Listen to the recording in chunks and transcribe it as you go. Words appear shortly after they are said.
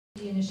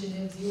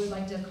initiatives you would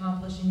like to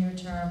accomplish in your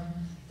term.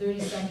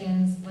 30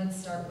 seconds. Let's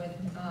start with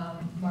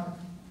Mark.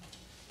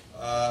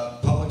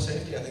 Public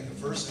safety, I think the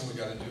first thing we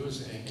got to do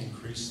is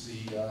increase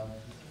the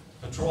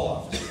patrol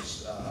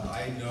officers.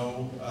 I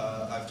know,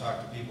 I've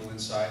talked to people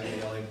inside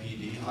the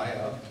LAPD, high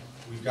up.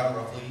 We've got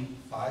roughly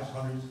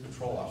 500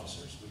 patrol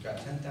officers. We've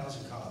got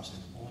 10,000 cops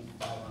and only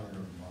 500 of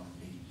them are on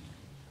beat.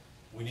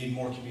 We need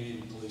more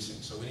community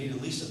policing. So we need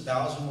at least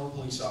 1,000 more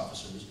police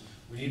officers.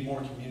 We need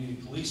more community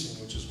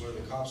policing, which is where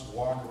the cops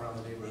walk around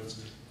the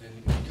neighborhoods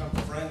and become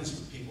friends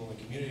with people in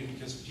the community,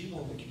 because the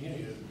people in the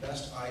community are the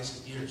best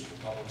eyes and ears for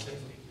public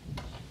safety.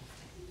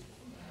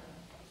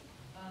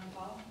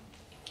 Paul?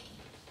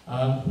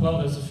 Well,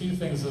 there's a few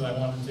things that I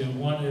want to do.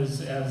 One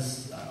is,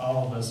 as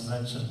all of us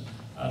mentioned,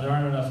 there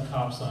aren't enough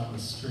cops on the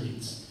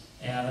streets.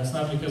 And it's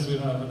not because we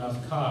don't have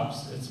enough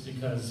cops, it's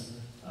because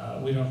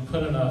we don't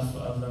put enough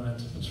of them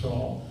into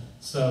patrol.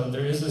 So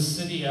there is a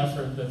city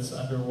effort that's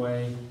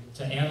underway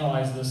to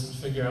analyze this and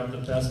figure out the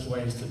best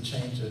ways to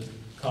change it,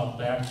 called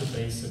Back to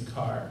Basic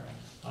CAR.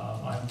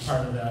 I'm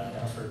part of that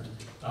effort.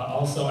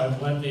 Also,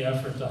 I've led the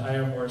effort to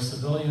hire more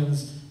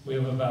civilians. We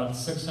have about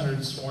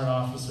 600 sworn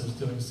officers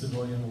doing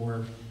civilian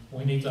work.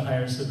 We need to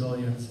hire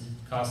civilians,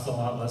 cost a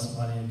lot less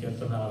money, and get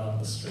them out on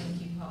the street.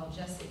 Thank you, Paul.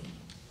 Jesse?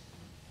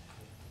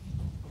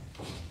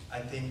 I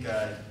think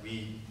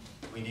we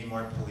need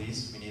more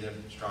police. We need a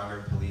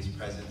stronger police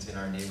presence in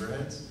our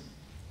neighborhoods.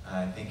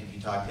 I think if you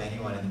talk to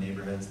anyone in the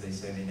neighborhoods, they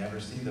say they never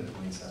see the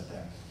police out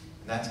there.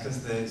 And that's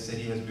because the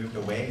city has moved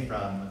away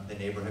from the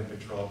neighborhood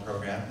patrol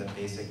program, the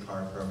basic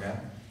CAR program,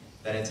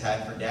 that it's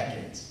had for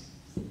decades.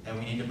 And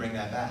we need to bring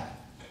that back.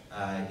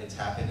 It's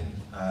happened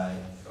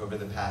over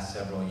the past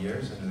several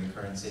years under the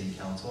current city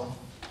council.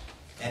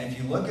 And if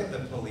you look at the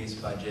police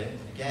budget,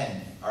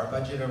 again, our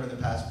budget over the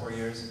past 4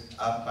 years,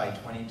 up by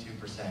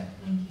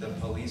 22%. The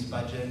police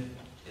budget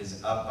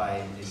is up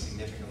by a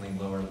significantly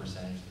lower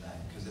percentage than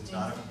that, because it's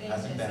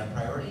hasn't been a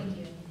priority. Thank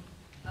you.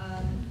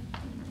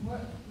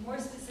 More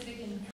specific.